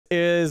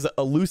is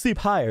Lucy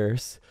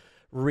Pyre's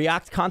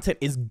React content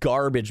is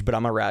garbage, but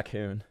I'm a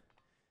raccoon.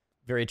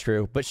 Very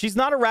true. But she's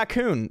not a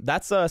raccoon.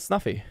 That's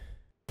Snuffy.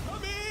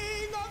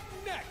 Coming up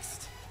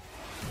next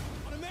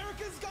on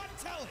America's Got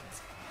Talent,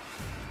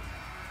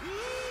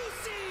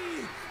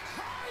 Lucy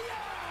Pyre!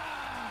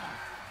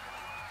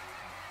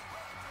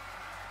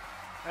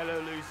 Hello,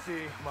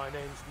 Lucy. My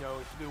name's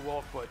Noah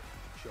Sluwalk, but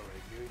sure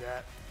I knew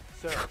that.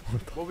 So,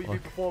 what will you be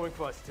performing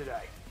for us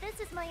today? This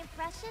is my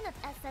impression of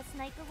SS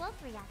Sniper Wolf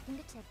reacting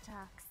to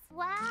TikToks.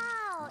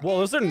 Wow! Well,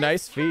 those are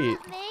nice feet.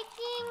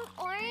 Making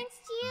orange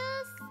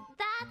juice?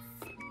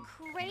 That's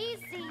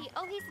crazy.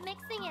 Oh, he's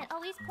mixing it.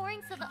 Oh, he's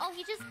pouring some. Oh,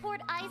 he just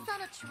poured ice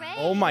on a tray.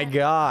 Oh my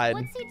god.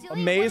 What's he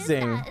doing?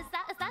 Amazing. What is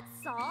that? Is that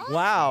salt?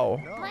 Wow.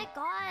 Oh my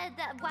god.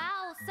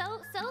 Wow.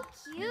 So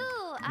cute.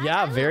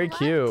 Yeah, I very would love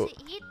cute.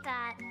 to eat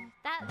that.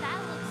 That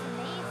looks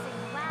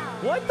amazing. Wow.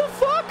 What the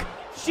fuck?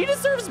 She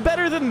deserves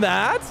better than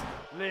that.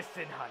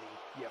 Listen, honey.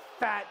 You're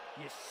fat,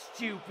 you're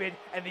stupid,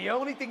 and the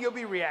only thing you'll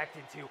be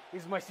reacting to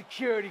is my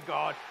security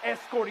guard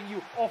escorting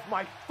you off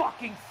my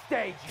fucking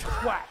stage, you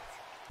twat.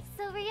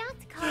 So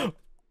react.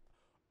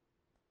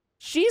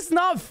 She's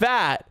not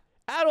fat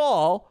at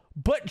all,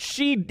 but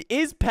she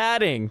is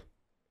padding.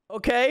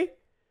 Okay?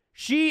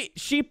 She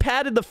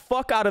padded the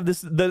fuck out of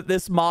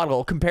this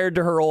model compared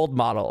to her old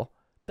model.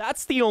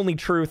 That's the only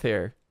truth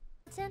here.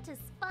 Content is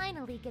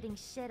finally getting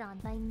shit on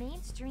by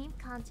mainstream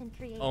content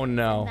creators. Oh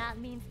no. And that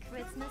means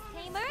Christmas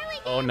came early.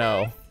 Oh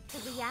no.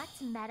 The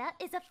React meta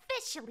is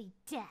officially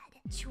dead.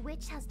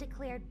 Twitch has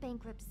declared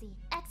bankruptcy.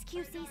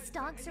 XQC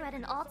stonks are at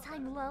an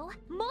all-time low.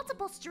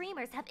 Multiple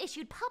streamers have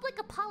issued public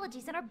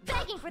apologies and are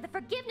begging for the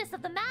forgiveness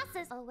of the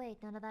masses. Oh wait,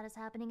 none of that is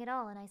happening at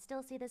all, and I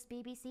still see this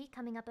BBC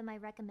coming up in my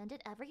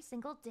recommended every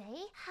single day?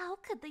 How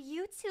could the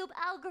YouTube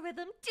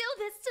algorithm do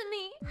this to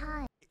me?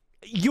 Hi.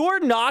 You're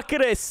not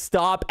gonna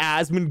stop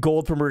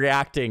Asmongold from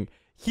reacting.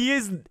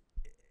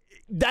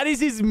 That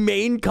is his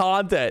main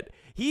content.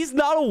 He's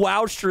not a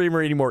WoW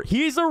streamer anymore.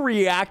 He's a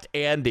React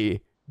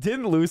Andy.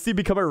 Didn't Lucy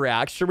become a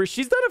React streamer?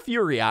 She's done a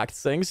few React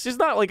things. She's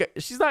not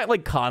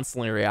like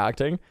constantly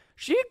reacting.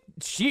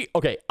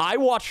 Okay, I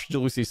watch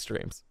Lucy's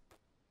streams.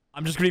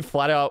 I'm just gonna be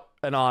flat out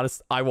and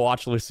honest. I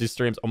watch Lucy's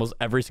streams almost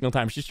every single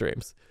time she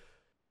streams.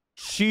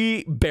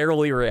 She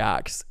barely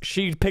reacts.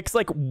 She picks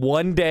like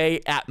one day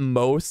at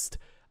most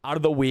out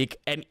of the week,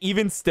 and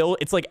even still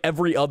it's like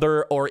every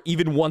other or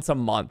even once a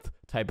month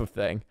type of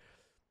thing.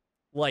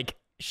 Like,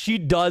 she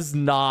does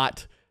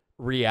not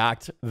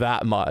react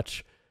that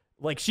much.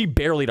 Like, she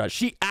barely does.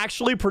 She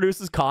actually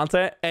produces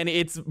content and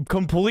it's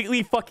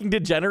completely fucking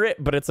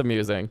degenerate, but it's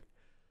amusing.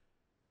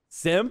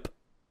 Simp.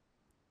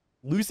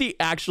 Lucy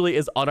actually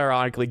is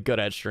unironically good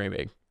at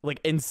streaming. Like,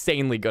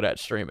 insanely good at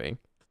streaming.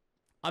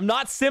 I'm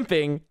not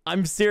simping,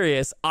 I'm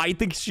serious. I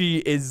think she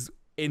is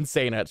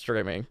insane at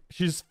streaming.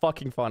 She's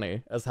fucking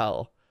funny as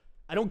hell.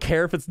 I don't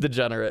care if it's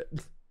degenerate.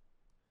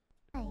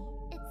 Hi,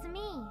 it's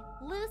me,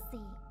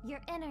 Lucy, your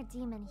inner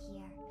demon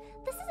here.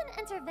 This is an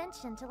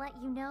intervention to let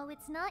you know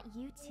it's not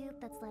YouTube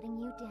that's letting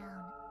you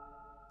down.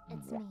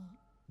 It's me.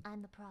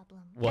 I'm the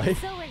problem. What? And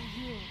so are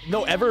you.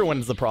 No,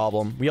 everyone's the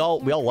problem. We all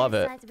love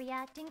it.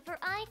 Reacting for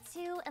I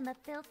too am a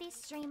filthy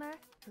streamer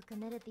who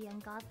committed the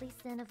ungodly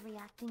sin of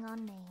reacting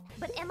on main.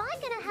 But am I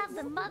gonna have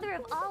the mother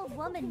of all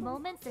woman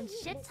moments and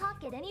shit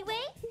talk it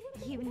anyway?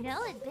 You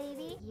know it,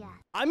 baby. Yeah.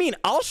 I mean,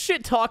 I'll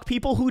shit talk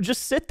people who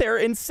just sit there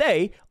and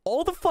say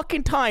all the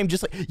fucking time,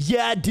 just like,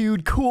 yeah,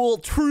 dude, cool,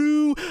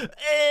 true,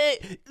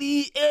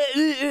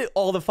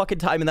 all the fucking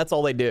time, and that's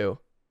all they do.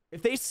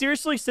 If they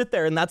seriously sit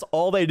there and that's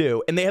all they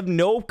do, and they have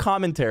no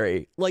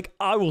commentary, like,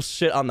 I will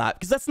shit on that,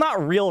 because that's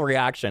not real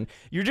reaction.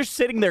 You're just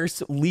sitting there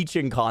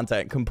leeching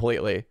content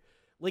completely.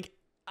 Like,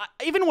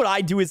 even what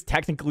I do is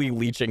technically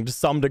leeching to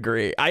some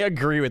degree. I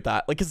agree with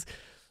that. Like, because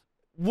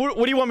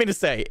what do you want me to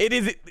say? It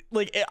is,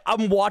 like,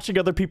 I'm watching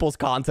other people's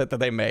content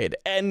that they made,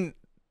 and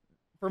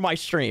for my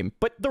stream.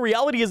 But the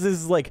reality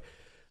is like,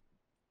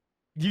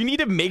 you need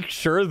to make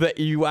sure that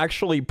you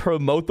actually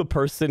promote the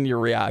person you're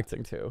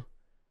reacting to.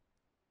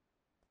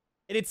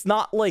 And it's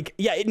not like,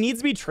 yeah, it needs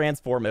to be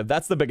transformative.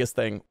 That's the biggest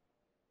thing.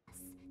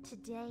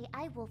 Today,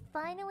 I will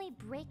finally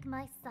break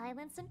my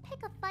silence and pick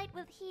a fight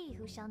with he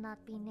who shall not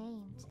be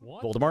named.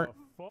 What Voldemort?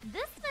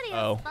 This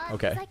video is fun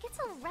okay. because I get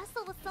to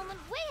wrestle with someone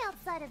way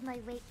outside of my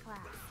weight class.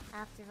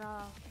 After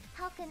all,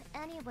 how can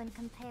anyone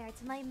compare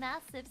to my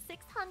massive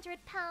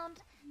 600-pound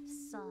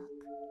sock?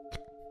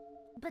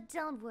 But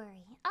don't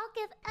worry, I'll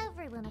give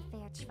everyone a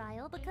fair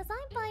trial because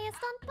I'm biased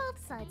on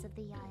both sides of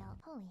the aisle.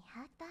 Holy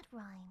heck, that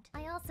rhymed.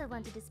 I also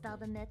want to dispel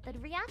the myth that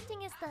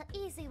reacting is the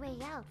easy way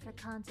out for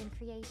content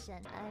creation.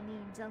 I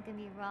mean, don't get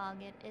me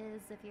wrong, it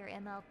is if you're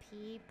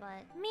MLP,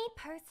 but me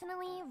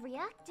personally,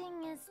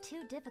 reacting is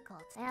too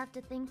difficult. I have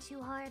to think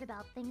too hard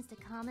about things to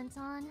comment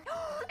on.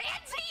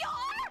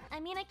 NTR! I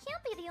mean, I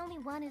can't be the only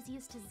one who's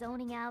used to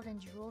zoning out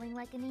and drooling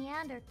like a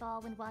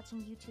Neanderthal when watching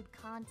YouTube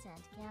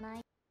content, can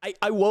I?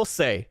 I will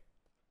say,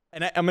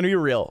 and I'm gonna be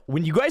real,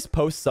 when you guys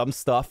post some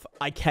stuff,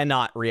 I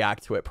cannot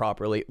react to it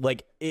properly.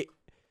 Like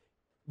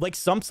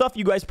some stuff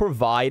you guys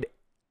provide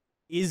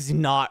is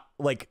not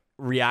like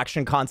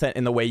reaction content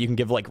in the way you can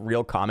give like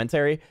real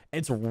commentary.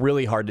 It's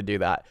really hard to do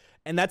that.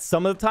 And that's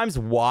some of the times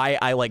why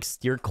I like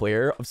steer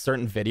clear of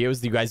certain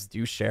videos that you guys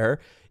do share.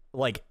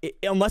 Like,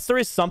 unless there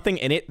is something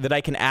in it that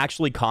I can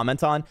actually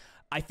comment on,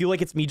 I feel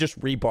like it's me just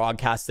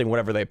rebroadcasting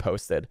whatever they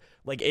posted.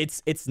 Like,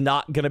 it's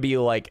not gonna be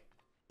like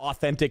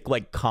authentic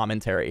like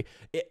commentary.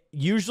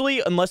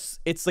 Usually, unless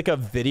it's like a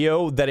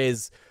video that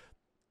is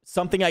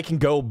something I can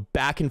go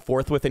back and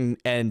forth with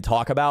and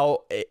talk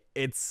about,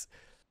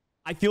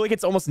 I feel like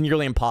it's almost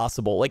nearly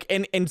impossible. Like,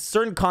 and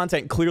certain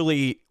content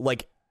clearly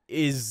like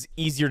is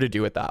easier to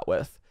do it that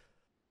with.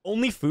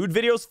 Only food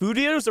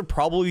videos are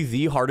probably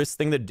the hardest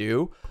thing to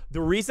do. The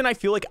reason I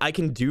feel like I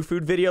can do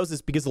food videos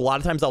is because a lot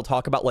of times I'll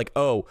talk about like,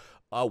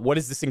 what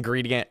is this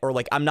ingredient, or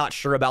like I'm not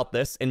sure about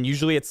this, and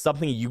usually it's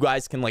something you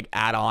guys can like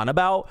add on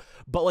about.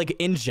 But like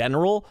in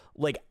general,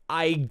 like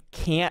I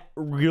can't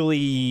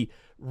really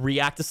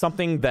react to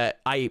something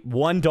that I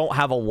don't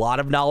have a lot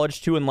of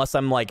knowledge to unless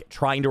I'm like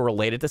trying to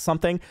relate it to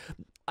something.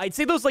 I'd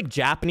say those like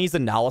Japanese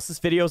analysis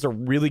videos are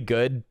really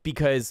good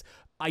because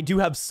I do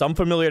have some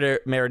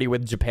familiarity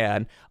with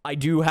Japan. I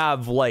do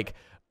have like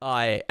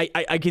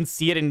I can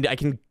see it and I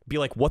can be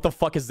like, what the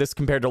fuck is this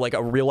compared to like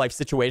a real life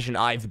situation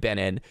I've been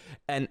in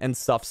and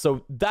stuff.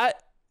 So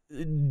that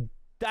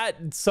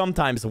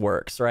sometimes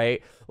works,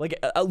 right? Like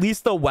at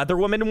least the Weather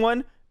Woman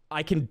one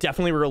I can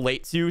definitely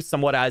relate to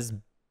somewhat as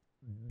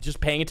just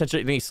paying attention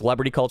to any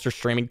celebrity culture,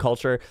 streaming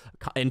culture,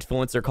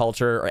 influencer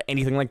culture, or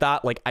anything like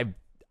that. Like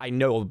I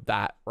know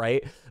that,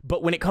 right?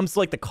 But when it comes to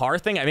like the car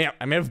thing,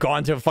 I may have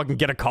gone to fucking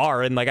get a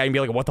car and like I can be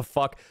like, what the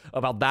fuck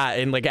about that,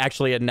 and like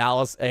actually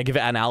give it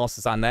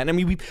analysis on that. And I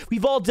mean,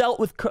 we've all dealt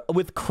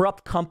with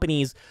corrupt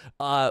companies,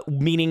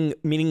 meaning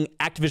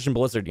Activision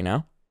Blizzard, you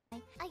know.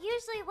 I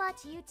usually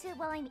watch YouTube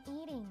while I'm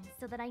eating,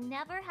 so that I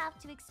never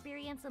have to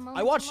experience a moment.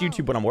 I watch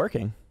YouTube when I'm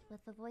working.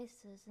 With the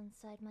voices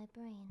inside my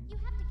brain. You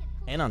have to get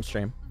and on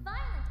stream.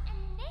 Violent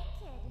and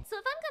naked. So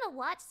if I'm gonna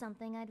watch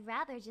something, I'd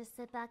rather just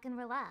sit back and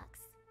relax.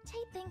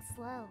 Take things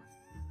slow.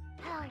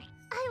 Hell,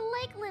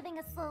 I like living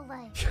a slow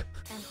life.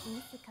 An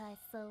isekai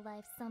slow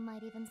life, some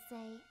might even say.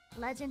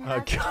 Legend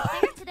has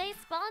they're today's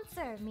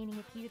sponsor, meaning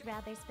if you'd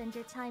rather spend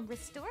your time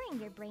restoring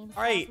your brain cells.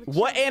 Alright,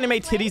 what anime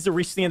titties are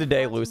we seeing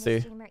today,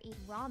 Lucy? Eat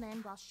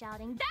ramen while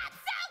shouting, "That's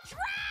so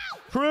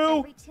true!" True!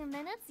 Every 2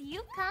 minutes,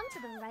 you've come to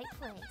the right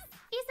place.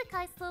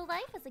 Isekai Slow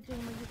Life is a game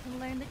where you can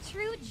learn the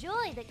true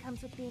joy that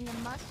comes with being a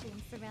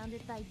mushroom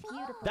surrounded by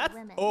beautiful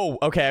women. Oh,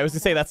 okay. I was gonna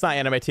say that's not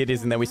anime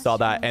titties, and then we saw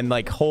that, and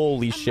like,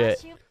 holy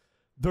shit.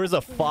 There's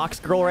a fox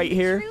girl right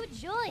here.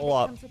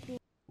 Hold up.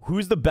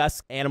 Who's the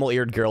best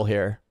animal-eared girl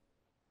here?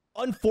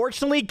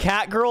 Unfortunately,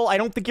 cat girl, I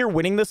don't think you're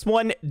winning this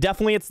one.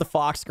 Definitely it's the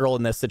fox girl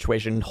in this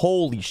situation.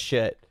 Holy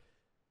shit.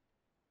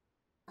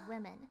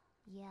 Women.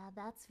 Yeah,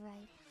 that's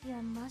right. You're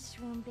a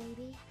mushroom,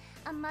 baby.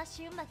 A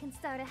mushroom that can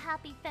start a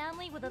happy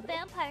family with a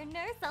vampire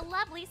nurse, a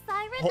lovely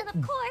siren, and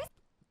of course...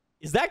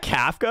 Is that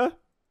Kafka?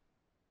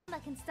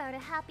 That can start a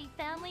happy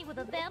family with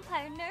a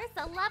vampire nurse,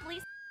 a lovely...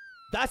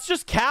 That's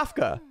just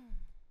Kafka.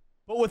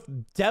 But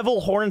with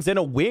devil horns and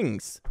a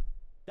wings.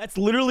 That's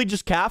literally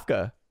just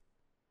Kafka.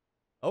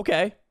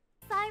 Okay.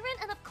 Siren,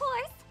 and of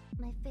course,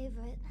 my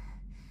favorite,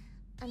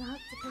 an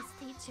octopus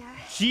teacher.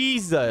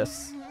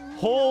 Jesus.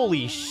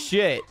 Holy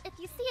shit. If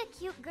you see a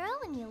cute girl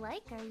and you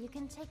like her, you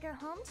can take her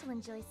home to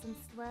enjoy some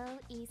slow,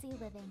 easy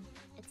living.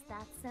 It's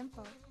that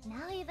simple.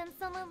 Now even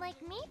someone like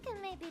me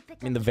can maybe pick up.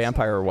 I mean, the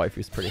vampire wife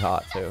is pretty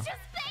hot, too. That's just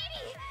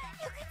baby!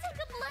 You can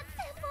take a blood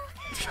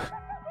sample.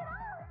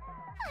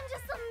 I'm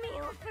just a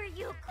meal for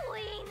you,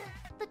 queen.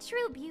 The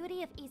true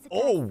beauty of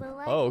Isekai Slow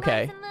Life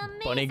okay. lies in the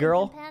amazing Bunny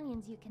girl.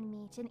 companions you can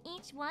meet, and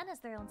each one has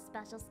their own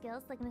special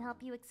skills that can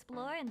help you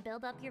explore and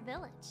build up your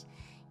village.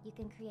 You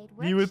can create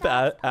You with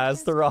workshops, that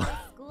Astaroth.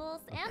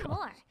 schools, and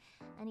more.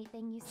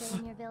 Anything you say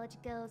in your village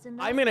goes.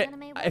 And I'm gonna.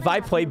 If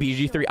I play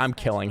BG3, I'm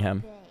killing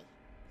him.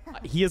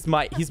 He's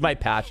my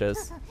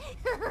patches.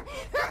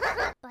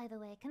 By the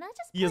way, can I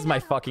just He is my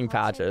fucking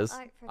patches.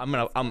 I'm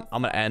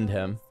gonna end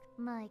him.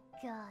 My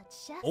God,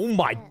 chef. Oh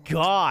my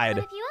God.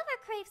 But if you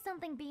ever crave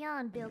something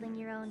beyond building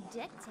your own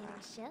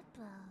dictatorship,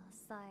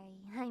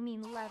 I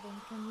mean loving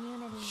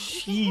community.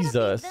 Jesus. You can hit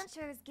up the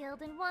Adventurers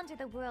Guild and wander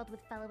the world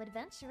with fellow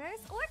adventurers,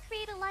 or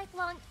create a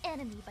lifelong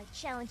enemy by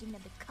challenging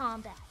them to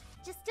combat.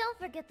 Just don't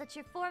forget that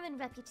your form and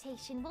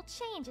reputation will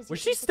change as Was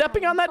she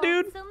stepping on that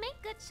dude? So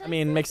make good choices. I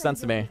mean, makes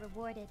sense to me.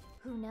 Rewarded.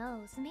 Who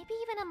knows? Maybe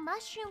even a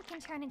mushroom can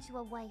turn into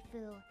a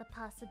waifu. The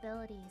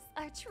possibilities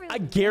are true. I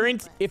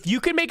guarantee if you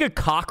can make a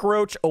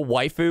cockroach a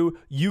waifu,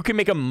 you can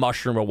make a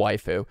mushroom a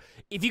waifu.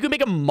 If you can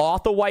make a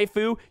moth a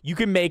waifu, you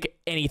can make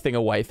anything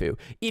a waifu.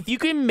 If you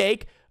can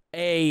make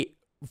a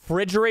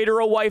refrigerator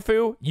a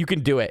waifu, you can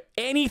do it.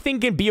 Anything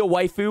can be a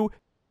waifu.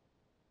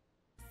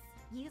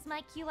 Use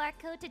my QR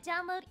code to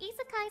download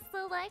Isekai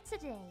Slow Life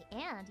today,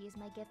 and use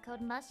my gift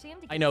code Mushroom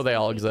to get I know they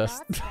all free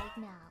exist. thoughts right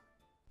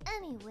now.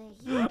 Anyway,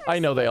 you I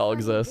know they all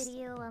exist.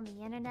 video on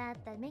the internet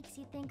that makes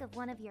you think of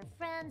one of your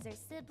friends or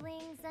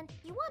siblings, and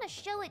you want to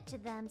show it to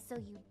them, so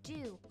you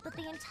do. But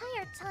the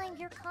entire time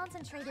you're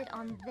concentrated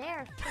on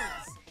their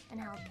face and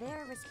how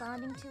they're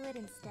responding to it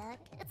instead.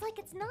 It's like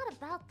it's not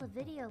about the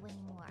video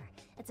anymore.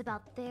 It's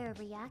about their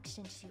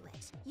reaction to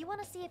it. You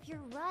want to see if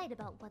you're right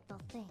about what they'll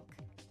think.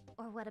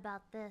 Or what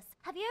about this?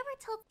 Have you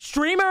ever told...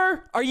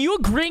 Streamer, are you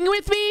agreeing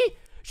with me?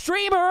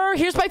 Streamer,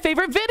 here's my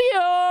favorite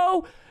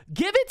video.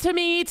 Give it to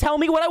me. Tell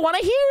me what I want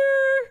to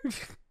hear.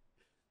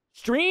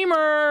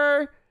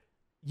 Streamer,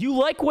 you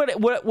like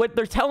what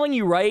they're telling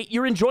you, right?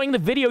 You're enjoying the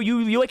video.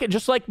 You like it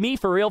just like me,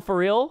 for real, for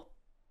real?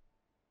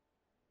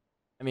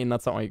 I mean,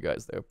 that's not what you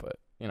guys do, but,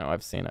 you know,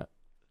 I've seen it.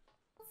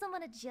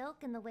 Someone a joke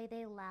and the way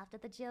they laughed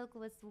at the joke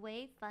was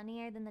way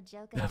funnier than the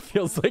joke. That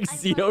feels like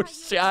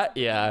Zeno's chat.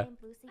 Yeah.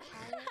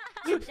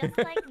 Just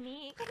like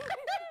me.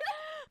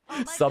 Oh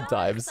my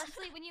Sometimes. God,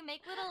 especially when you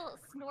make little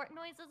snort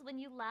noises when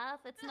you laugh.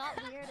 It's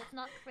not weird. It's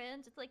not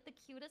cringe. It's like the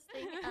cutest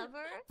thing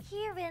ever.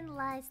 Herein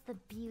lies the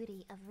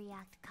beauty of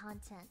React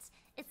content.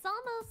 It's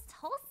almost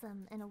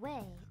wholesome in a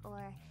way,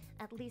 or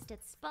at least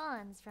it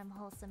spawns from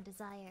wholesome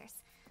desires.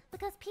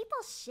 Because people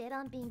shit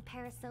on being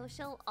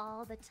parasocial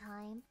all the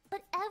time,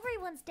 but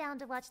everyone's down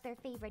to watch their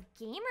favorite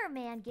gamer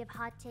man give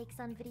hot takes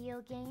on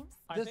video games.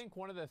 I think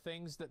one of the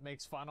things that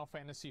makes Final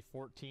Fantasy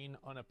XIV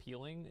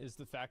unappealing is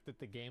the fact that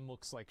the game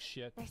looks like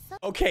shit.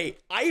 Okay,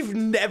 I've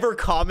never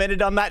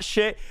commented on that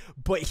shit,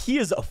 but he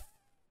is a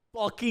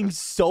fucking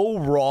so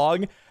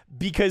wrong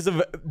because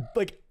of,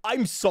 like,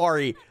 I'm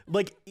sorry.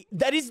 Like,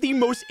 that is the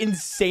most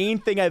insane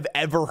thing I've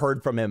ever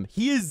heard from him.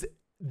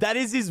 That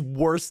is his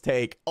worst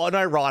take,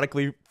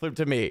 unironically,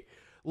 to me.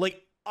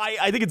 Like,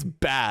 I think it's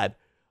bad.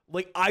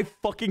 Like, I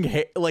fucking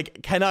hate,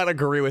 like, cannot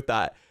agree with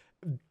that.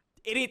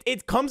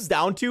 It comes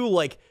down to,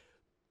 like,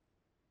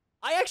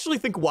 I actually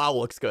think WoW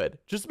looks good,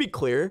 just to be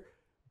clear.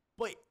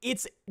 But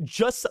it's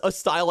just a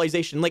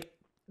stylization. Like,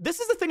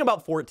 this is the thing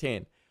about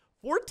 14.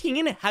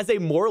 14 has a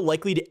more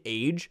likely to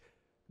age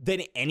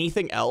than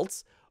anything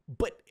else,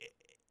 but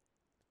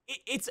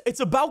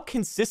it's about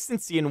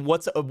consistency and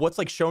what's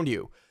like shown to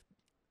you.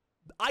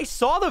 I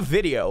saw the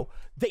video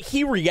that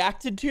he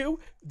reacted to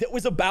that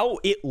was about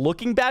it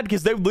looking bad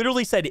because they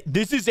literally said,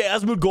 this is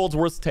Asmongold's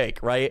worst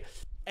take, right?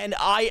 And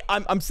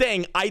I'm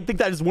saying I think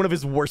that is one of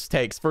his worst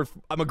takes.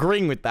 I'm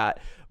agreeing with that.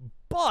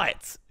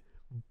 But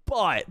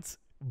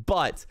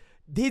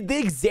the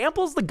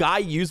examples the guy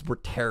used were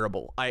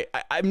terrible.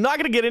 I'm not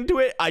gonna get into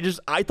it.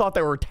 I thought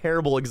they were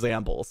terrible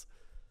examples.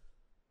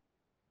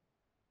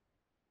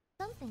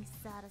 Something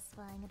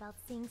satisfying about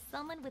seeing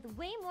someone with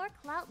way more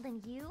clout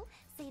than you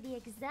say the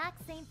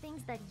exact same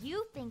things that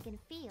you think and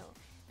feel,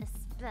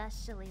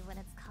 especially when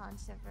it's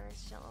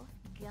controversial.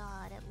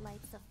 God, it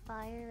lights a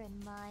fire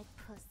in my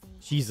pussy.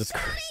 Jesus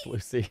Christ,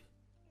 Lucy.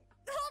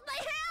 Hold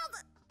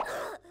my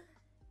hand!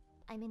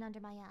 I mean under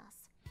my ass.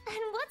 And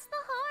what's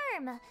the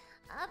harm?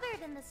 Other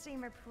than the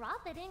streamer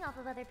profiting off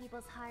of other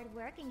people's hard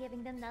work and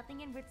giving them nothing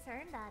in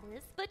return, that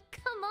is. But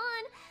come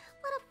on,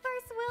 what a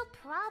first world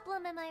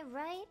problem, am I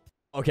right?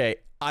 Okay,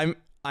 I'm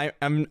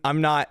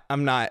not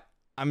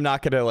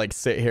gonna like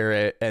sit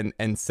here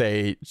and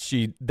say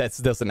that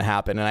doesn't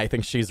happen, and I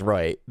think she's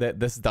right that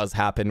this does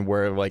happen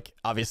where, like,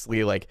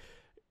 obviously, like,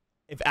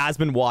 if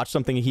Asmon watched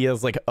something, he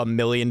has like 1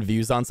 million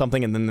views on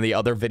something, and then the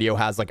other video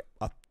has like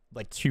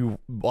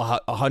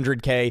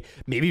 100K,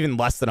 maybe even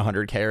less than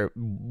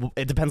 100K.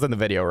 It depends on the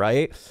video,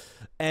 right?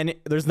 And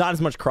there's not as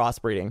much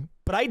crossbreeding,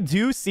 but I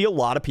do see a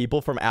lot of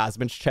people from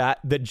Asmon's chat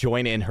that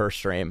join in her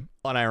stream,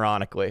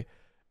 unironically.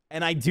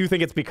 And I do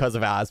think it's because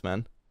of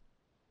Asmon.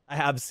 I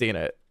have seen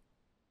it.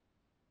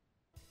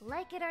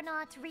 Like it or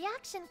not,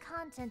 reaction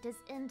content is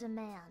in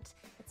demand.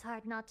 It's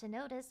hard not to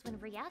notice when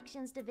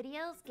reactions to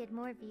videos get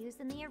more views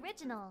than the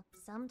original,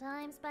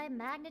 sometimes by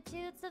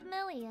magnitudes of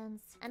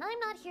millions. And I'm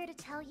not here to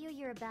tell you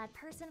you're a bad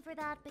person for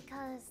that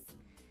because...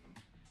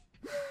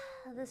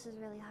 this is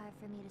really hard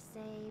for me to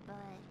say,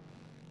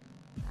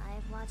 but...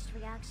 I've watched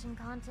reaction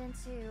content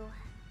too.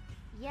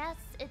 Yes,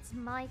 it's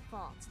my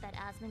fault that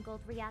Asmongold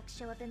reacts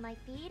show up in my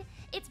feed.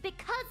 It's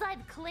because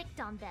I've clicked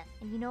on them.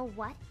 And you know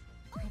what?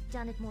 I've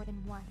done it more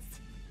than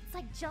once. It's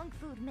like junk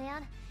food,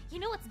 man. You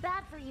know it's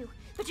bad for you,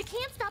 but you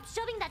can't stop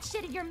shoving that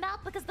shit in your mouth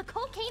because the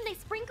cocaine they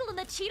sprinkle in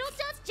the Cheeto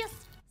dust just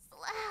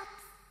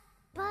slaps.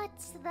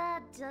 But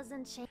that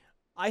doesn't change.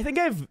 I think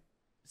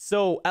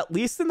so at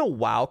least in the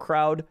WoW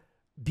crowd,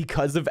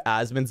 because of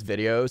Asmon's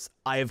videos,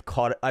 I've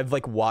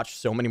like watched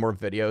so many more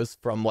videos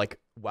from like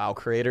WoW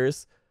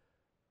creators,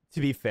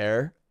 to be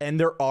fair. And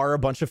there are a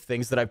bunch of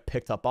things that I've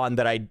picked up on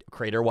that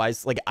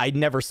creator-wise, like I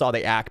never saw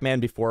the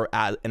Ackman before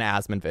an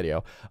Asmon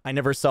video. I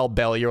never saw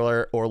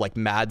Bellular or like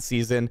Mad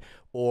Season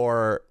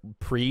or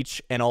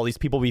Preach and all these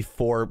people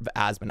before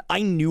Asmon.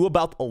 I knew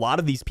about a lot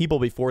of these people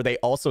before they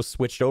also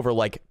switched over,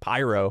 like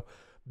Pyro,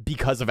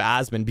 because of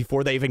Asmon,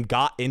 before they even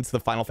got into the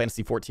Final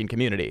Fantasy XIV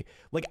community.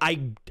 Like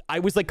I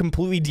was like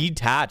completely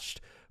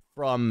detached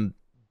from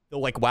the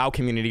like WoW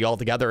community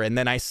altogether. And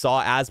then I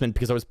saw Asmon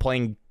because I was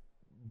playing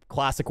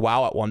classic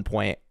WoW at one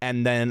point,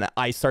 and then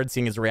I started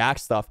seeing his React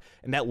stuff,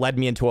 and that led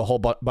me into a whole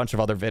bunch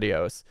of other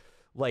videos.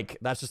 Like,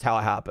 that's just how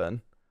it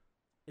happened.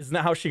 Isn't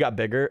that how she got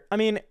bigger? I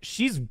mean,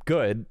 she's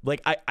good.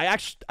 Like, I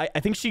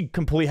think she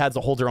completely had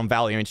to hold her own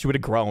value. I mean, she would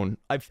have grown.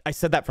 I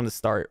said that from the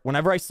start.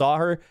 Whenever I saw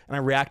her and I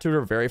reacted to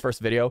her very first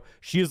video,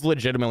 she is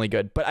legitimately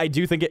good. But I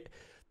do think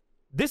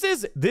this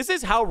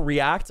is how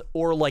React,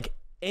 or like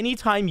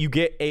anytime you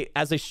get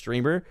as a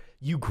streamer,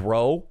 you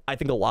grow, I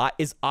think a lot,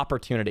 is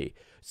opportunity.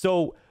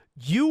 So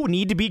you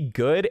need to be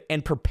good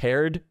and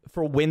prepared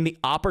for when the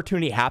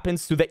opportunity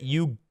happens so that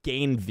you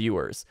gain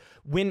viewers.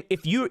 When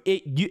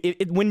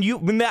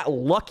that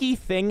lucky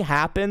thing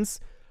happens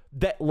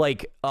that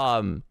like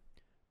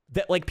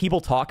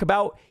people talk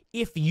about,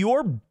 if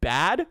you're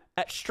bad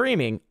at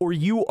streaming or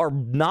you are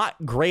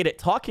not great at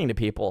talking to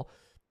people,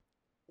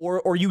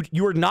 or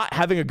you're not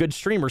having a good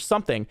stream or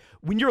something,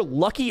 when your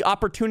lucky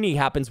opportunity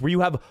happens where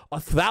you have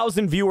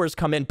 1,000 viewers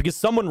come in because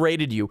someone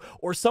rated you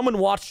or someone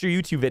watched your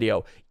YouTube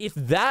video, if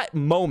that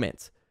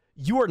moment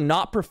you are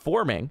not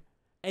performing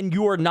and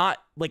you are not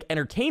like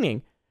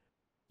entertaining,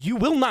 you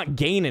will not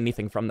gain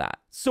anything from that.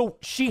 So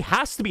she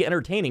has to be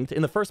entertaining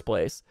in the first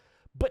place.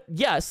 But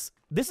yes,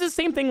 this is the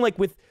same thing like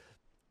with,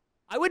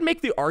 I would make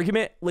the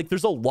argument, like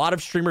there's a lot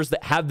of streamers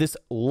that have this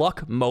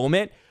luck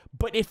moment,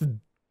 but if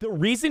the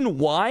reason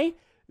why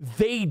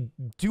they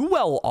do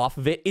well off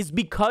of it is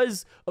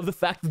because of the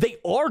fact that they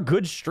are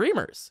good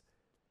streamers.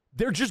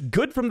 They're just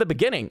good from the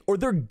beginning, or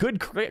they're good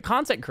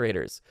content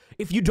creators.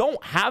 If you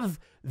don't have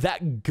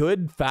that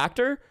good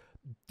factor,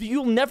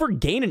 you'll never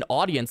gain an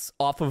audience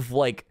off of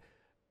like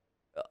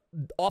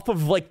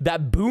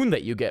that boon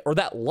that you get or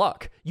that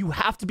luck. You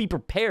have to be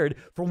prepared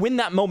for when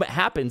that moment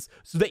happens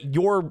so that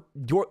you're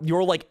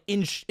like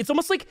it's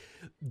almost like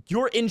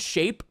you're in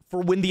shape for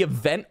when the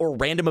event or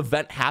random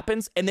event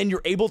happens, and then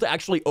you're able to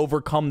actually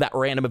overcome that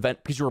random event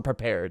because you were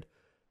prepared.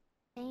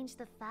 Change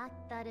the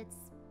fact that it's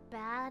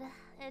bad.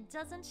 It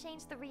doesn't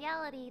change the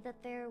reality that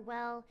they're,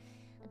 well,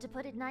 to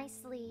put it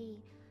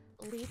nicely,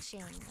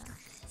 leeching.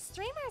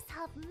 Streamers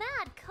have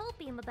mad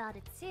copium about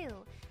it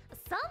too.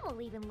 Some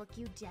will even look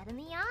you dead in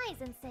the eyes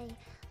and say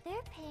they're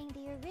paying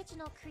the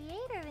original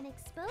creator an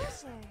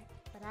exposure.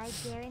 But I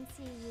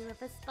guarantee you,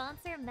 if a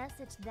sponsor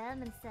messaged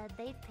them and said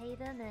they'd pay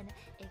them an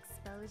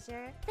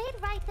exposure,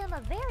 they'd write them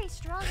a very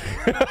strong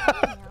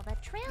email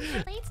that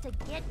translates to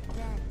get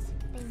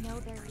bent. They know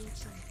they're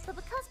reaching. But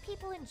because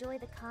people enjoy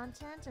the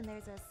content and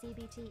there's a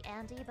CBT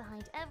Andy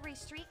behind every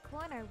street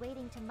corner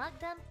waiting to mug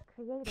them,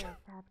 creators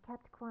have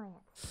kept quiet.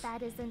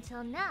 That is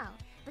until now,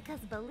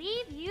 because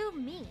believe you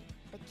me,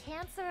 the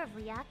cancer of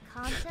React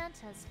content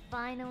has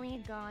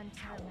finally gone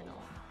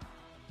terminal.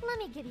 Let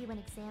me give you an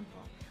example.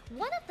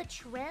 One of the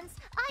trends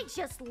I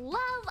just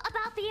love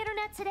about the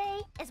internet today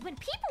is when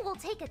people will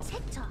take a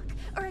TikTok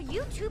or a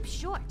YouTube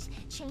short,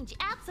 change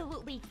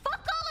absolutely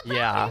fuck all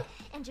about it,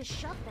 and just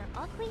shove their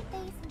ugly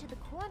face into the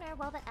corner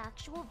while the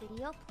actual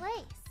video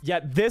plays. Yeah,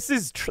 this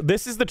is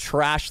the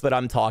trash that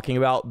I'm talking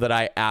about that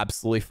I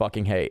absolutely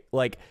fucking hate.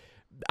 Like,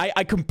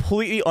 I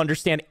completely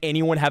understand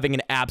anyone having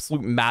an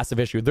absolute massive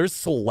issue. There's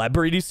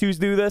celebrities who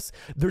do this.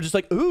 They're just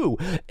like, ooh,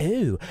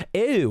 ooh,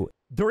 ooh.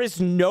 There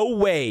is no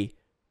way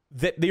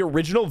that the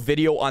original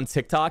video on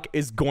TikTok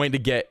is going to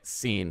get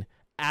seen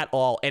at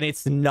all, and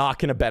it's not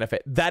going to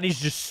benefit. That is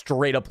just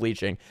straight up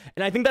leeching.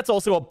 And I think that's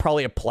also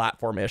probably a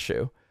platform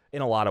issue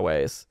in a lot of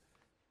ways.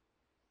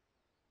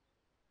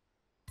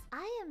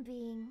 I am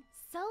being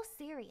so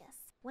serious.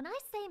 When I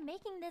say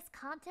making this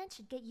content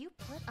should get you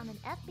put on an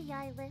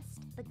FBI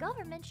list, the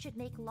government should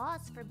make laws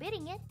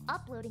forbidding it,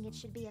 uploading it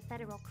should be a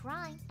federal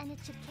crime, and it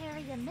should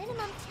carry a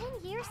minimum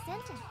 10-year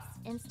sentence.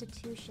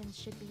 Institutions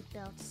should be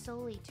built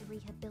solely to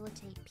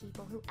rehabilitate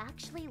people who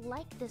actually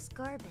like this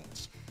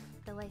garbage,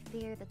 though I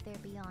fear that they're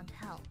beyond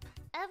help.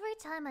 Every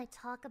time I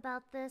talk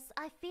about this,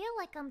 I feel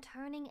like I'm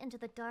turning into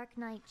the Dark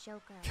Knight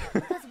Joker,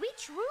 because we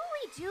truly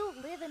do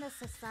live in a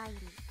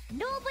society.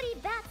 Nobody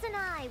bats an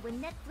eye when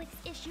Netflix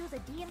issues a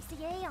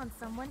DMCA on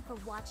someone for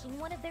watching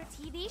one of their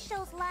TV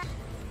shows last.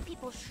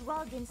 People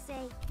shrug and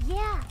say,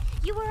 yeah,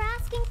 you were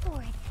asking for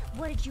it.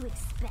 What did you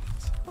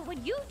expect? But when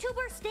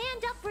YouTubers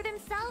stand up for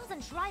themselves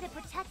and try to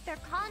protect their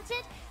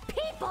content,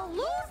 people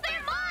lose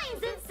their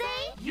minds and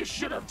say, you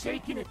should have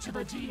taken it to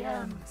the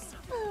DMs.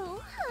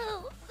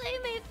 Boo-hoo, they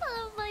made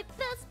fun of my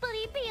best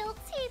buddy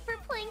BLT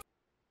for playing.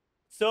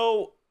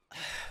 So,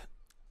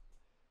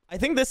 I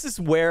think this is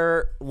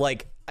where,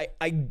 like,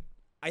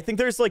 I think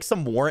there's, like,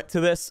 some warrant to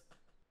this.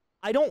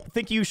 I don't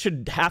think you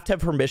should have to have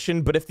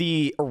permission, but if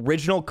the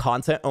original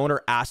content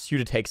owner asks you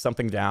to take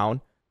something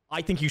down,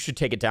 I think you should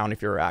take it down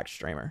if you're a React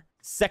streamer.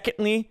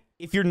 Secondly,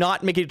 if you're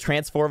not making it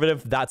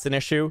transformative, that's an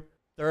issue.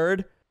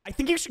 Third, I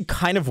think you should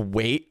kind of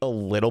wait a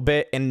little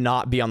bit and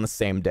not be on the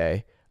same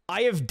day.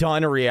 I have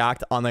done a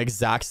React on the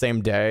exact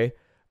same day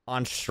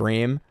on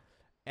stream,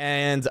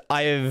 and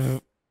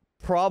I've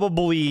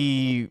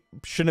probably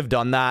shouldn't have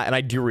done that, and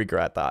I do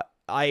regret that.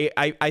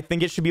 I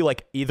think it should be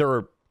like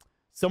either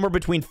somewhere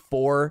between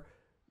 4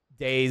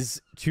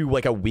 days to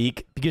like a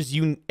week, because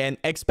and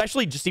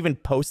especially just even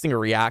posting a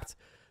React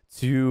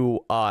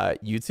to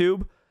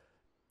YouTube,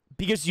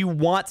 because you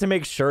want to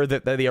make sure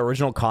that the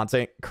original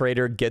content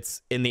creator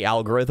gets in the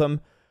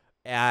algorithm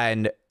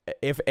and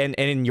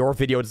in your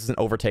video it doesn't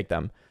overtake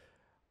them.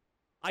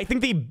 I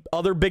think the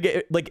other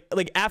big,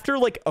 like after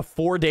like a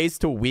 4 days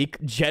to a week,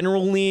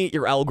 generally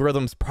your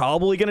algorithm's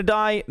probably gonna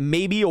die.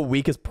 Maybe a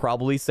week is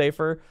probably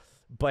safer,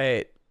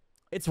 but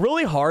it's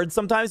really hard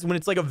sometimes when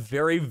it's like a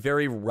very,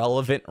 very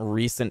relevant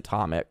recent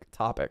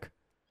topic.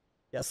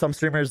 Yeah, some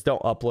streamers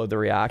don't upload the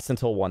reacts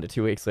until 1 to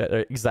 2 weeks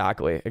later.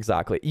 Exactly.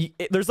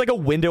 There's like a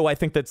window I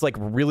think that's like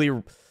really,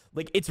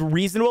 like it's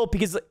reasonable,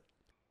 because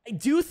I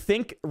do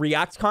think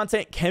react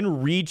content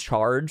can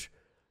recharge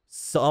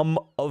some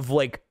of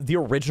like the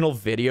original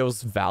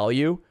video's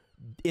value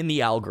in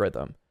the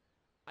algorithm.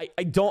 I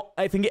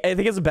think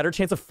it has a better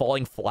chance of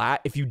falling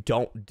flat if you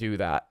don't do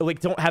that. Like,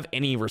 don't have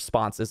any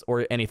responses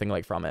or anything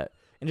like from it,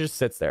 and it just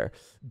sits there.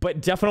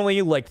 But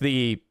definitely like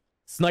the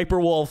Sniper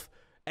Wolf,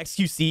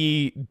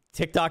 XQC,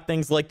 TikTok,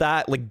 things like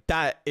that,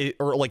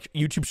 or like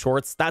YouTube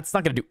Shorts, that's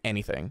not gonna do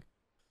anything.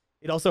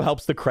 It also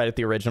helps to credit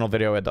the original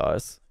video. It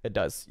does.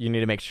 You need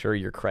to make sure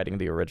you're crediting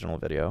the original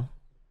video.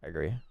 I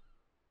agree.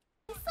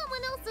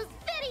 Someone else's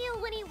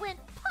video when he went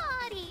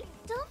potty.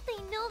 Don't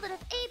they know that if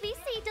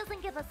ABC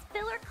doesn't give us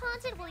filler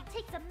content while he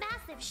takes a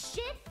massive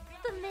shit,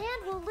 the man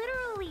will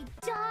literally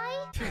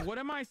die? What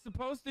am I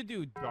supposed to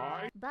do?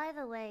 Die? By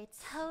the way,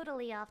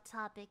 totally off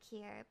topic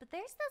here, but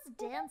there's this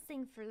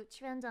dancing fruit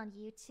trend on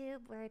YouTube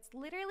where it's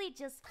literally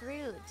just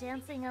fruit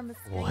dancing on the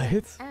screen.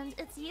 What? And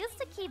it's used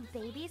to keep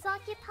babies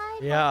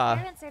occupied Yeah. while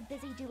parents are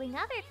busy doing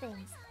other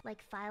things,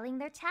 like filing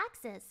their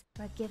taxes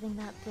or giving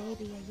that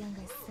baby a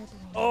younger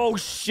sibling. Oh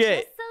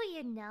shit. Just so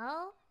you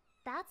know,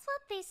 that's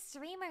what these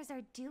streamers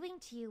are doing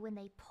to you when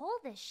they pull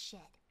this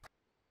shit.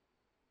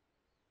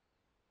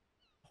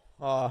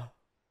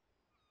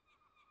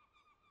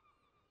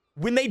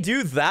 When they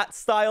do that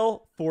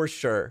style, for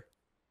sure.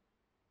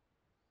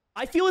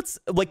 I feel it's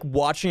like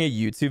watching a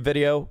YouTube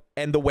video,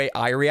 and the way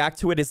I react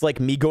to it is like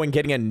me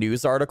getting a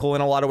news article.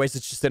 In a lot of ways,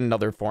 it's just in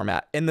another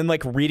format, and then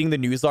like reading the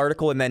news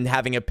article and then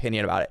having an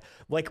opinion about it.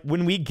 Like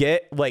when we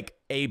get like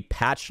a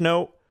patch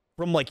note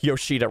from like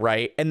Yoshida,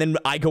 right? And then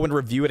I go and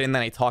review it and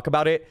then I talk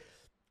about it.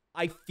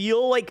 I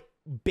feel like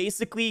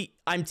basically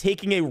I'm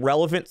taking a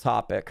relevant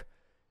topic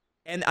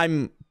and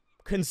I'm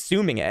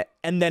consuming it,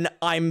 and then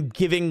I'm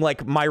giving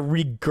like my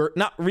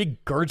not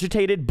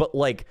regurgitated, but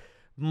like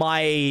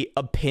my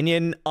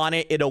opinion on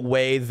it in a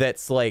way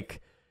that's like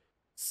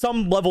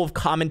some level of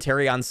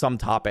commentary on some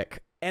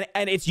topic, and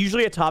it's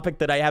usually a topic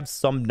that I have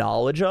some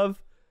knowledge of.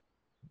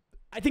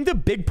 I think the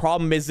big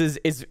problem is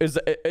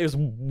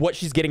what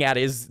she's getting at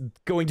is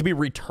going to be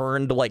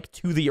returned like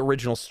to the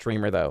original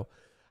streamer though.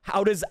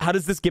 How does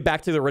this get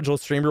back to the original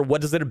streamer?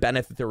 What does it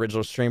benefit the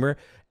original streamer?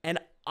 And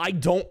I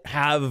don't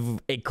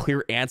have a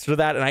clear answer to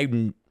that, and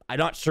I'm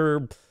not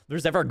sure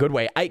there's ever a good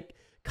way. I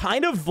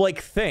kind of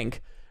like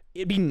think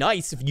it'd be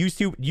nice if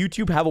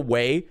YouTube have a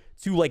way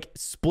to like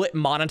split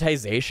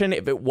monetization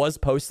if it was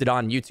posted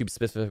on YouTube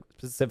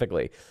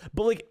specifically.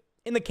 But like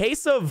in the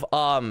case of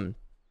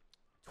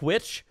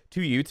Twitch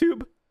to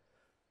YouTube,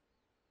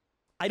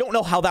 I don't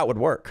know how that would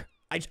work.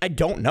 I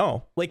don't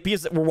know. Like,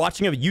 because we're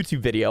watching a YouTube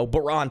video,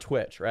 but we're on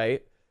Twitch,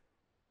 right?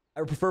 I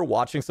would prefer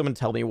watching someone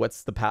tell me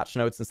what's the patch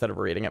notes instead of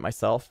reading it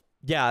myself.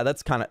 Yeah,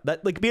 that's kind of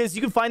that, like, because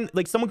you can find,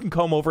 like, someone can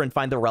comb over and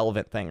find the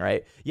relevant thing,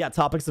 right? Yeah,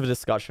 topics of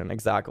discussion,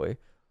 exactly.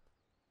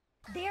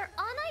 They're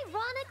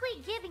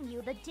unironically giving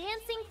you the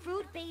dancing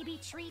fruit baby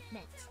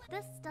treatment.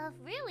 This stuff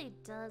really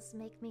does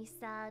make me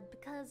sad,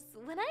 because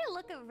when I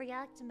look at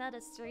React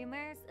meta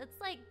streamers, it's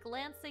like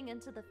glancing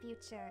into the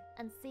future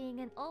and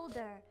seeing an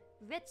older,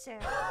 richer,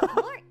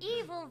 more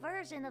evil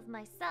version of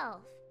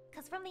myself.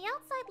 Because from the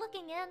outside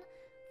looking in,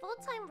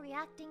 full-time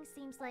reacting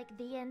seems like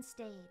the end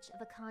stage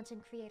of a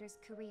content creator's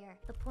career,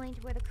 the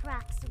point where the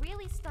cracks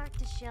really start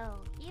to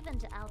show, even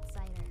to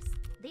outsiders.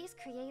 These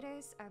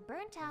creators are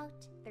burnt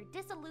out, they're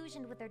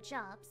disillusioned with their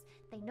jobs,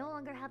 they no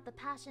longer have the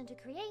passion to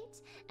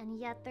create, and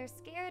yet they're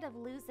scared of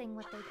losing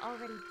what they've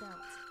already built.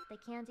 They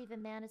can't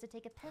even manage to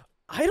take a pic.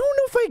 I don't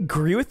know if I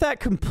agree with that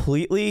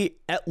completely,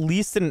 at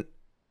least in...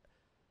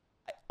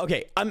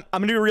 Okay, I'm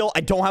gonna be real,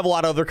 I don't have a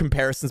lot of other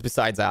comparisons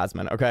besides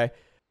Asmon, okay?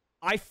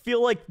 I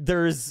feel like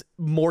there's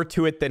more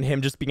to it than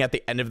him just being at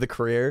the end of the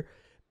career,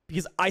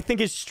 because I think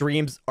his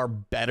streams are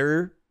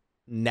better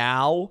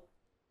now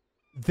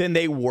than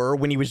they were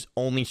when he was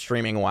only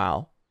streaming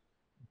WoW.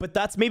 But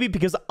that's maybe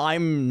because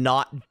I'm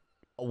not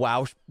a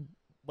WoW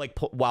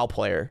WoW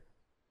player.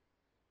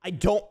 I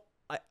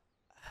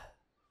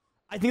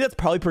think that's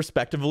probably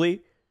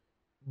perspectively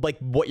like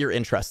what you're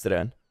interested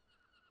in.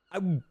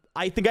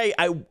 I think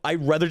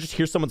I'd rather just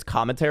hear someone's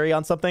commentary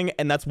on something,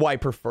 and that's why I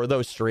prefer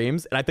those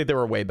streams, and I think they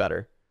were way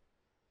better.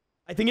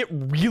 I think it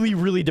really,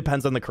 really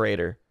depends on the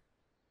creator.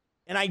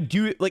 And I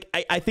do, like,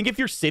 I think if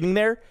you're sitting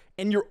there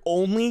and you're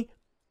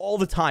all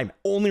the time,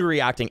 only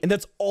reacting, and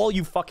that's all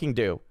you fucking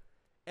do,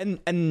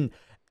 and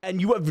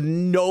you have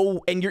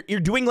no, and you're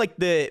doing, like,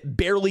 the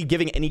barely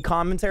giving any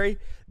commentary,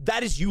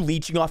 that is you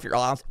leeching off your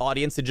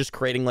audience and just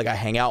creating, like, a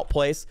hangout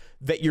place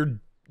that you're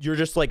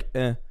just, like,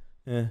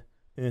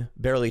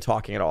 barely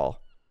talking at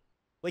all.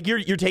 Like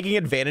you're taking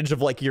advantage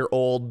of like your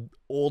old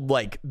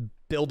like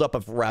buildup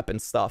of rep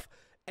and stuff.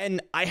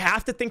 And I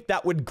have to think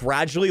that would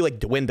gradually like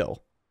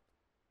dwindle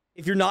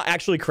if you're not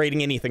actually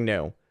creating anything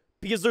new,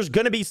 because there's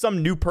going to be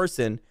some new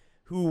person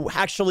who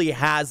actually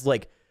has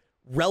like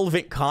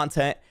relevant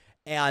content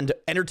and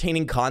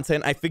entertaining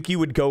content. I think you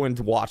would go and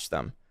watch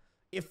them.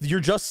 If you're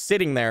just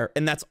sitting there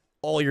and that's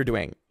all you're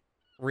doing,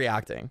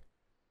 reacting.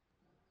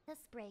 This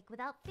break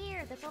without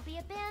fear that they'll be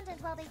abandoned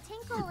while they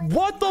tinkle. And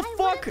What the why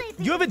fuck? wouldn't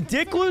they You have a be,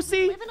 dick, considering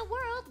Lucy? we live in a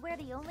world where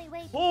the only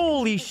way people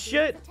Holy can get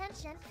shit. viewers'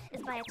 attention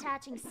is by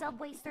attaching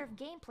Subway Surf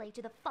gameplay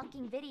to the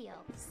fucking video.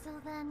 So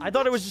then, I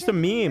thought it what was just a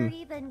should we meme. or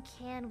even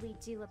can we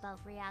do about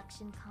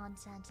reaction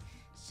content?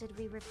 Should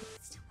we repeat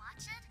to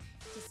watch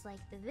it? Just like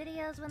the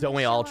videos when Don't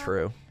they we all show up?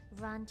 true?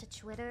 Run to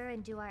Twitter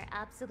and do our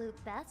absolute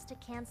best to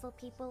cancel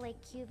people like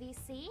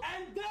QVC?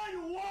 And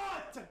then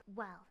what?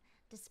 Well,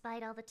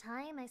 despite all the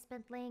time I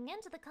spent laying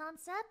into the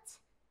concept,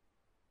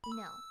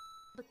 no,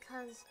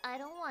 because I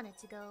don't want it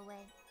to go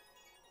away.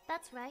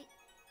 That's right,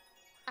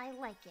 I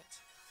like it.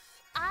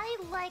 I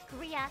like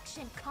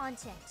reaction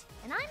content,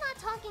 and I'm not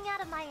talking out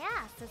of my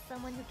ass as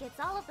someone who gets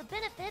all of the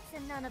benefits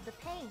and none of the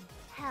pain.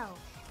 Hell,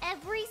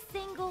 every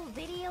single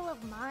video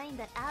of mine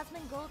that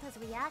Asmongold has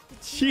reacted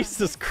to on Jesus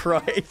his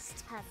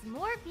Christ. channel has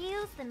more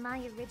views than my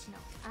original.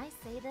 I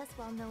say this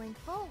while knowing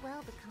full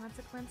well the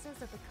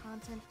consequences of the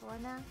content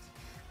format.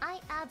 I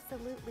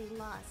absolutely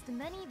lost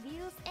many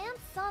views and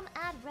some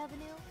ad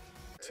revenue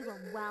to a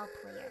WoW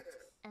player.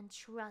 And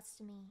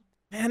trust me,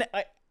 Man,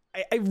 I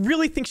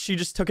really think she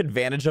just took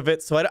advantage of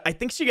it. So I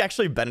think she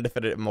actually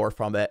benefited more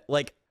from it.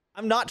 Like,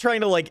 I'm not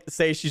trying to like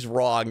say she's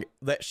wrong,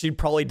 that she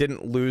probably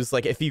didn't lose.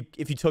 Like if you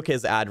took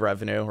his ad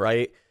revenue,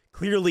 right?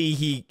 Clearly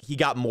he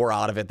got more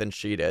out of it than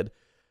she did.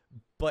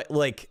 But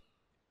like,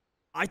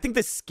 I think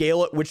the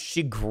scale at which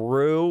she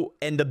grew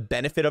and the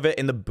benefit of it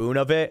and the boon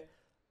of it,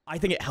 I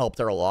think it helped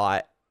her a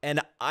lot. And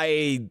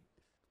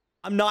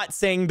I'm not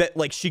saying that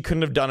like she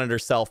couldn't have done it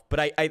herself, but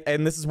I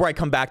and this is where I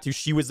come back to,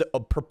 she was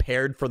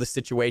prepared for the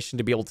situation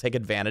to be able to take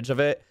advantage of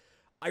it.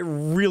 I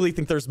really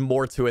think there's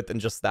more to it than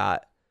just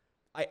that.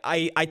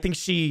 I think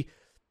she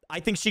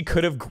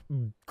could have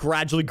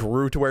gradually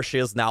grew to where she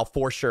is now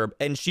for sure,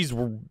 and she's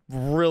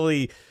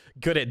really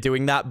good at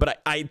doing that.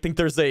 But I think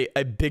there's a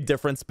big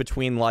difference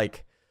between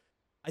like,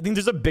 I think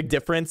there's a big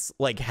difference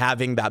like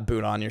having that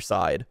boon on your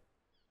side.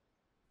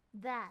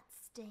 that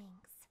stings.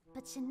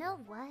 But you know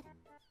what?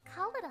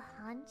 Call it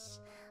a hunch,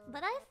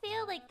 but I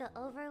feel like the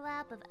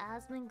overlap of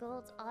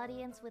Asmongold's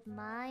audience with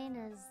mine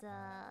is,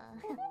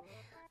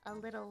 a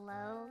little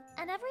low.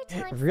 And every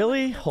time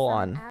Really? someone clicks Hold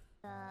on.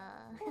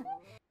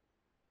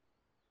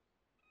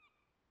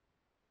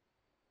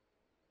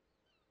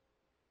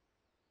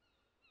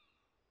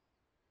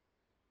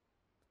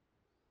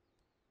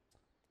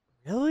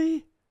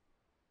 Really?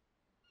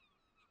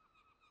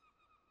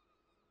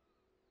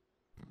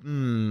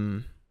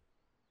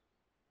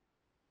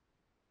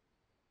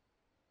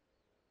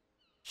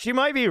 She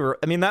might be,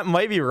 I mean, that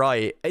might be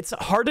right. It's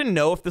hard to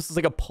know if this is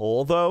like a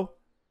poll, though.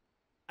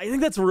 I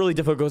think that's really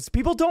difficult because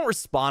people don't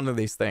respond to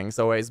these things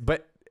always.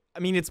 But, I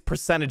mean, it's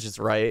percentages,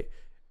 right?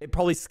 It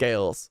probably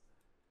scales.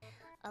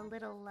 a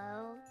little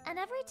low. And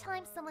every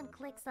time someone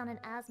clicks on an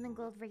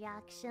Asmongold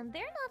reaction,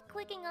 they're not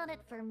clicking on it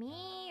for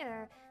me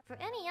or for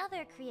any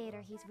other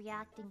creator he's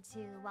reacting to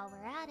while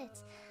we're at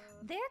it.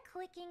 They're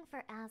clicking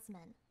for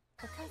Asmon.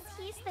 Because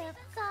he's their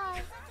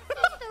guy.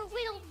 He's their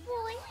little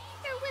boy.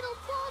 Their little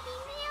baldy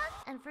man.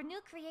 And for new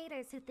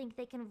creators who think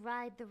they can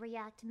ride the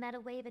React meta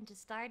wave into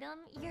stardom,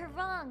 you're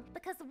wrong.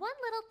 Because one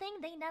little thing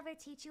they never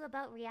teach you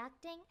about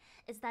reacting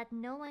is that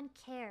no one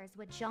cares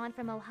what John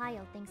from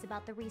Ohio thinks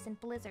about the recent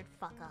Blizzard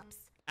fuck-ups.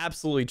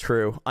 Absolutely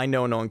true. I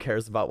know no one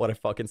cares about what I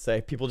fucking say.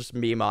 People just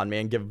meme on me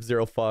and give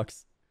zero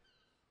fucks.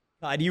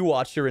 Do you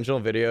watch the original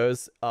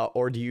videos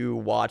or do you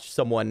watch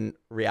someone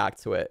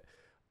react to it?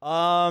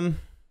 I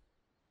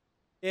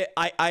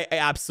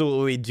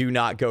absolutely do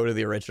not go to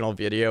the original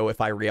video if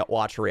I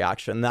watch a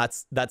reaction.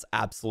 That's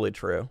absolutely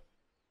true.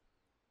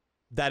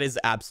 That is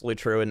absolutely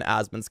true in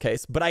Asmon's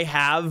case. But I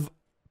have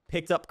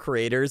picked up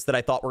creators that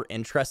I thought were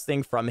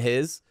interesting from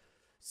his.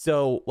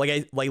 So like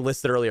I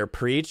listed earlier,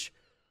 Preach,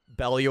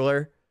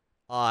 Bellular,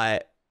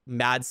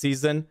 Mad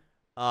Season.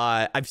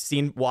 I've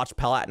watched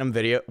Platinum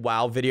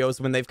WoW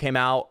videos when they've came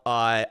out.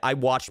 I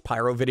watched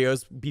Pyro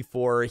videos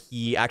before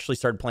he actually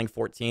started playing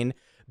 14.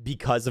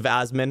 Because of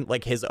Asmon,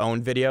 like his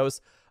own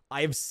videos.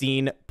 I've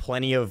seen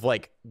plenty of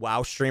like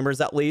WoW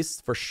streamers, at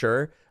least for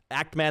sure.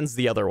 Actman's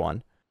the other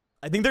one.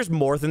 I think there's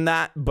more than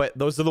that, but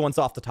those are the ones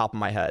off the top of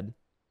my head.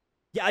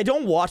 Yeah, I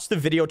don't watch the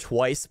video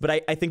twice, but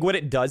I think what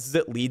it does is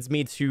it leads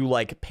me to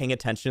like paying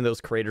attention to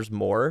those creators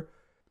more.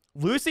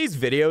 Lucy's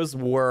videos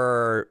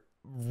were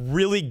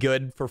really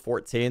good for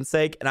 14's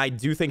sake, and I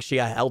do think she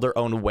held her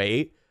own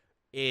weight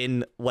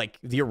in like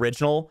the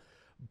original.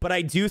 But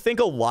I do think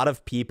a lot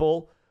of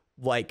people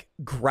like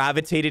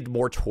gravitated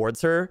more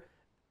towards her,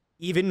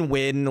 even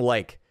when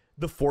like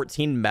the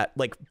 14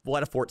 like a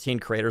lot of 14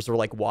 creators were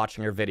like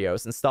watching her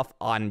videos and stuff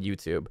on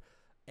YouTube.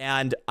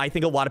 And I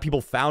think a lot of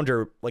people found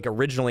her like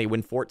originally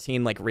when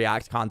 14 like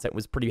React content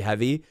was pretty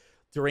heavy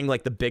during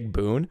like the big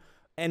boon.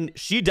 And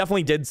she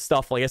definitely did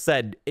stuff. Like I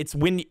said, it's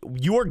when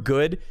you are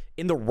good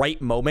in the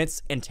right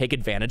moments and take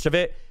advantage of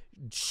it.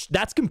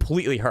 That's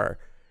completely her.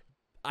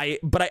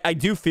 But I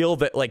do feel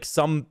that like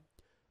some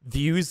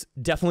views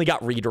definitely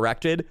got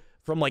redirected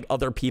from like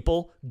other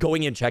people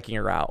going and checking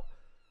her out,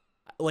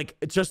 like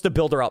just to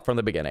build her up from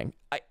the beginning.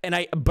 Like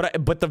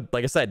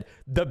I said,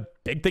 the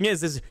big thing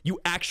is you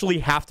actually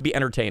have to be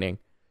entertaining.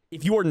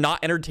 If you are not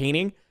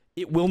entertaining,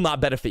 it will not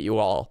benefit you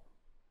all.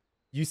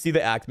 You see the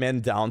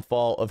Actman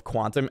downfall of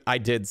Quantum? I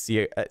did see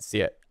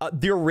it.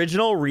 The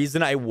original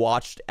reason I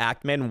watched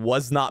Actman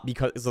was not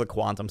because of the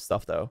Quantum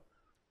stuff, though.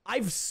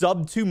 I've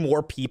subbed to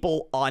more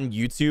people on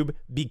YouTube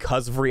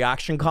because of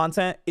reaction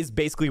content is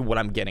basically what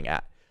I'm getting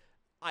at.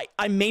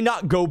 I may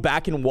not go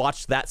back and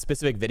watch that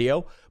specific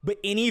video, but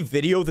any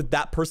video that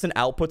that person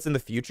outputs in the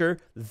future,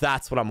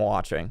 that's what I'm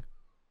watching.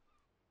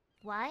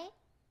 Why?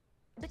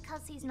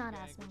 Because he's not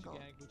Asmongold.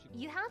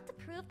 You have to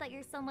prove that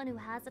you're someone who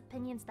has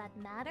opinions that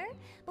matter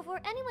before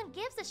anyone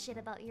gives a shit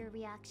about your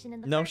reaction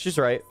in the No, first she's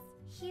place. right.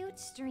 Huge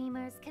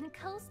streamers can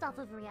coast off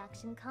of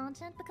reaction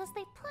content because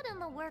they put in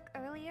the work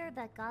earlier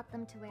that got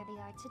them to where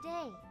they are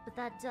today. But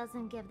that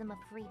doesn't give them a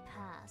free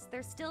pass.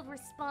 They're still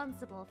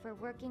responsible for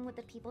working with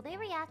the people they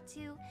react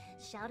to,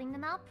 shouting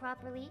them out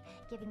properly,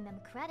 giving them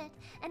credit,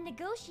 and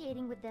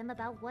negotiating with them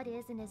about what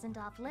is and isn't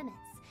off limits.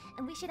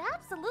 And we should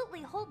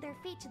absolutely hold their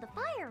feet to the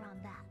fire on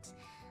that.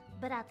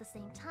 But at the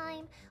same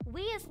time,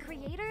 we as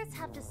creators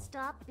have to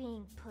stop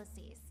being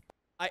pussies.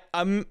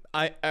 I'm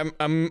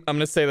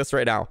gonna say this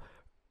right now.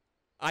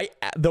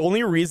 The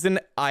only reason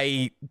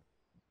I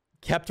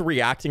kept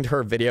reacting to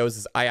her videos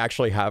is I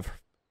actually have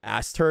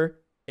asked her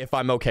if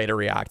I'm okay to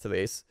react to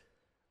these.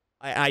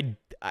 I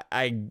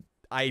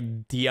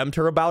DM'd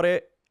her about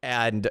it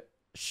and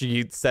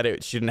she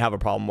said she didn't have a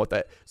problem with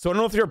it. So I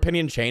don't know if your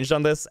opinion changed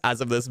on this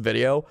as of this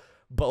video,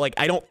 but like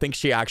I don't think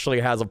she actually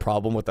has a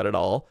problem with it at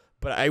all.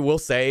 But I will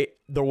say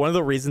one of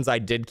the reasons I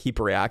did keep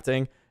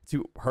reacting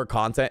to her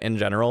content in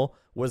general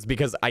was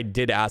because I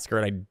did ask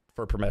her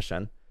for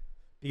permission.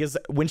 Because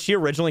when she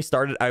originally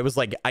started, I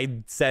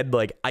said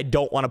I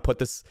don't want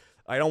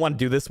to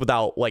do this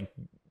without like,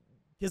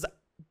 because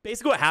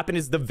basically what happened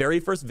is the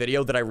very first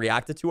video that I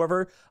reacted to of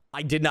her,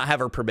 I did not have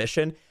her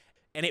permission,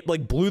 and it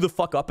like blew the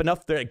fuck up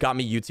enough that it got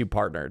me YouTube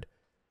partnered.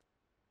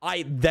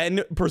 I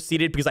then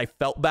proceeded because I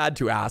felt bad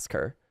to ask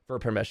her for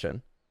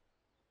permission.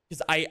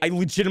 Because I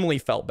legitimately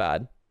felt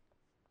bad.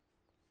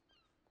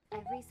 I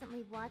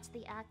recently watched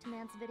the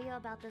Actman's video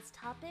about this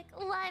topic,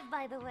 live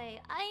by the way.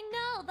 I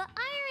know, the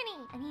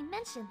irony! And he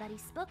mentioned that he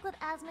spoke with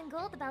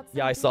Asmongold about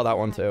Yeah, I saw that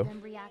one too.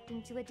 Them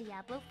reacting to a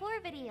Diablo 4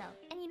 video.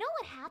 And you know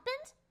what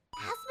happened?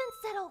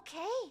 Asmon said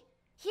okay.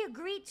 He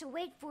agreed to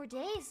wait 4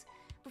 days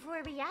before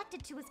he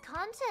reacted to his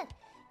content,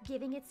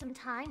 giving it some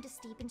time to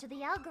steep into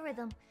the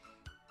algorithm.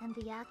 And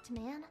the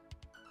Actman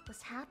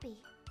was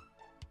happy.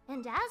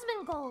 And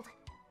Asmongold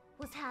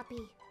was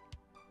happy.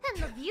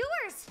 And the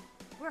viewers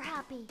were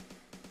happy.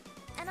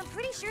 And I'm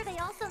pretty sure they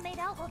also made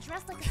out while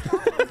dressed like a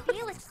stalker in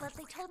Felix, but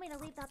they told me to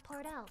leave that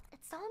part out.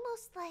 It's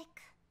almost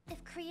like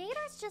if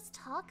creators just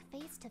talk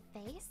face to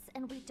face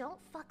and we don't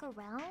fuck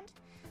around,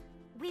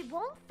 we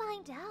won't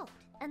find out.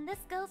 And this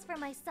goes for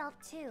myself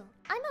too.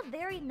 I'm a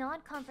very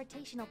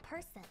non-confrontational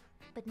person,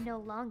 but no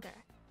longer.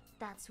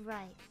 That's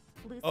right.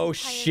 Lucy Oh, Pyre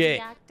shit.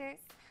 reactors,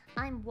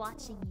 I'm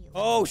watching you.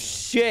 Oh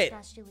shit.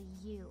 Especially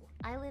you.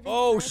 I live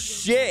Oh, inside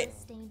shit. your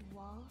blood-stained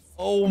walls.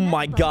 Oh And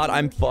my that god, bumping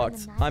I'm you hear in the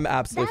fucked. night, I'm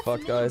absolutely that's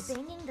fucked, me guys.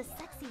 banging the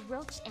sexy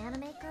roach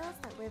anime girls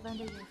that live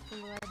under your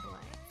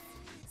floorboards.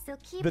 So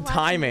keep The watching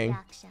timing.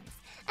 reactions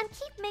and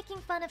keep making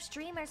fun of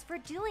streamers for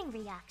doing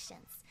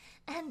reactions.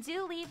 And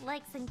do leave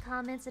likes and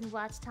comments and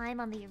watch time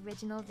on the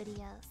original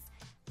videos.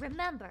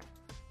 Remember,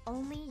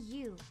 only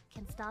you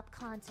can stop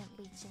content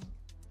leeching.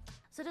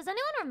 So does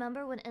anyone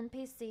remember when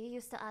NPC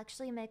used to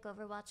actually make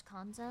Overwatch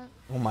content?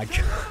 Oh my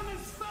god.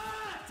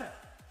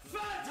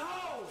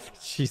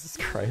 Jesus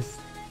Christ.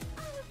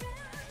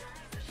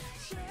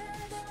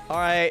 All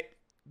right,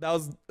 that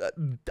was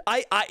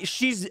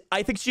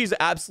I think she's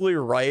absolutely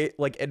right,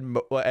 like in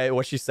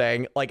what she's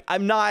saying. Like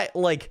I'm not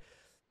like,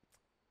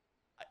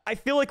 I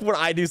feel like what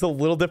I do is a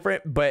little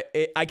different, but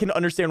I can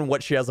understand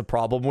what she has a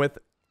problem with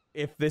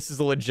if this is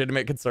a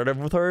legitimate concern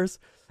with hers.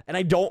 And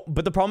I don't,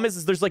 but the problem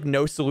is there's like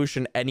no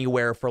solution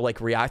anywhere for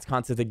like React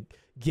content to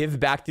give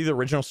back to the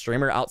original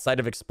streamer outside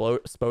of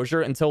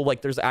exposure until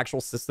like there's actual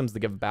systems to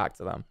give back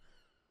to them.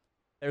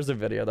 There's a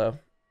video though.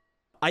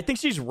 I think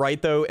she's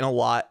right though in a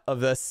lot of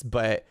this,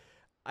 but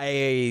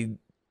I'm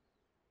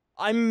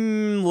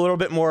a little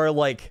bit more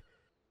like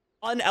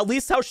on at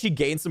least how she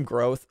gained some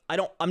growth. I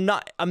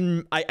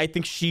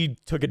think she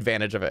took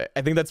advantage of it.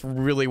 I think that's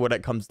really what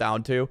it comes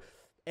down to.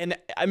 And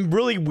I'm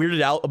really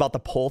weirded out about the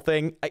poll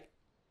thing.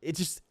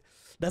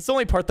 That's the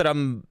only part that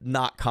I'm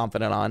not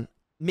confident on.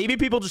 Maybe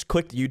people just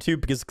clicked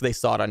YouTube because they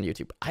saw it on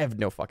YouTube. I have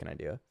no fucking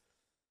idea.